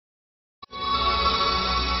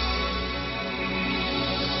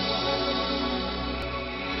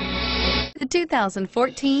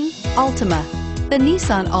2014 Altima. The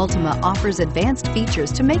Nissan Altima offers advanced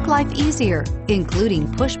features to make life easier,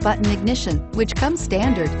 including push-button ignition, which comes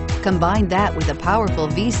standard. Combine that with a powerful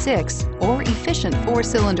V6 or efficient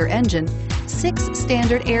 4-cylinder engine, 6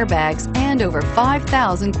 standard airbags, and over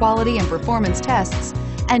 5,000 quality and performance tests,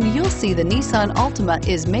 and you'll see the Nissan Altima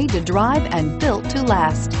is made to drive and built to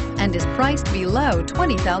last, and is priced below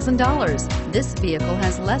 $20,000. This vehicle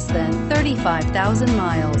has less than 35,000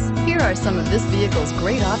 miles. Here are some of this vehicle's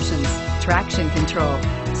great options: traction control,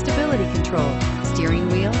 stability control, steering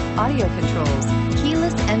wheel audio controls,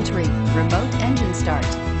 keyless entry, remote engine start,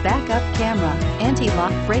 backup camera,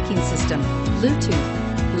 anti-lock braking system,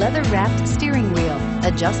 Bluetooth, leather-wrapped steering wheel,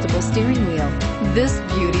 adjustable steering wheel. This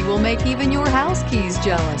beauty will make even your house keys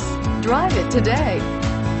jealous. Drive it today.